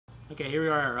Okay, here we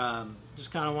are.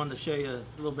 Just kind of wanted to show you a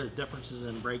little bit of differences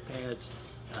in brake pads.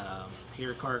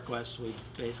 Here at CarQuest, we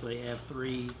basically have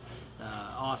three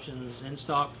options in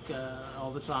stock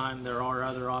all the time. There are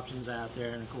other options out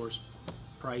there, and of course,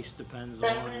 price depends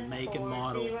on make and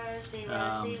model.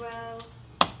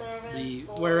 The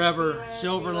Wherever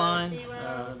Silver line,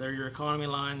 they're your economy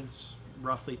lines,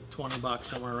 roughly 20 bucks,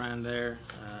 somewhere around there.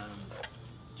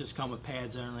 Just come with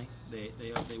pads only.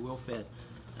 They will fit.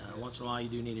 Once in a while you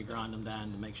do need to grind them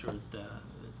down to make sure that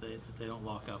they don't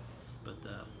lock up. But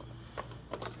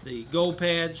the gold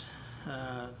pads,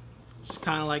 it's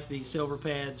kind of like the silver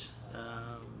pads.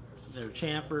 They're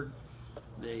chamfered.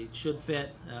 They should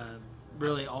fit.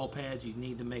 Really, all pads you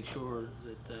need to make sure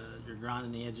that you're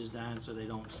grinding the edges down so they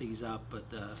don't seize up. But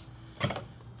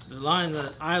the line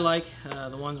that I like,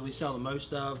 the ones we sell the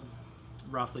most of,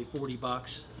 roughly 40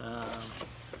 bucks.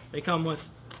 They come with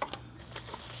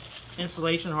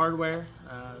installation hardware,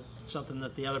 something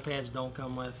that the other pads don't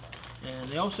come with, and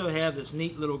they also have this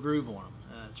neat little groove on them.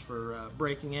 It's for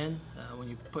breaking in. When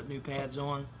you put new pads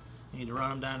on, you need to run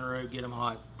them down the road, get them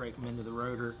hot, break them into the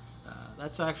rotor.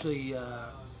 That's actually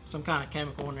some kind of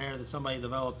chemical in there that somebody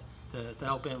developed to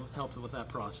help with that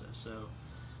process. So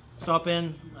stop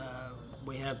in.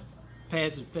 We have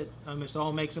pads that fit almost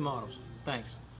all makes and models. Thanks.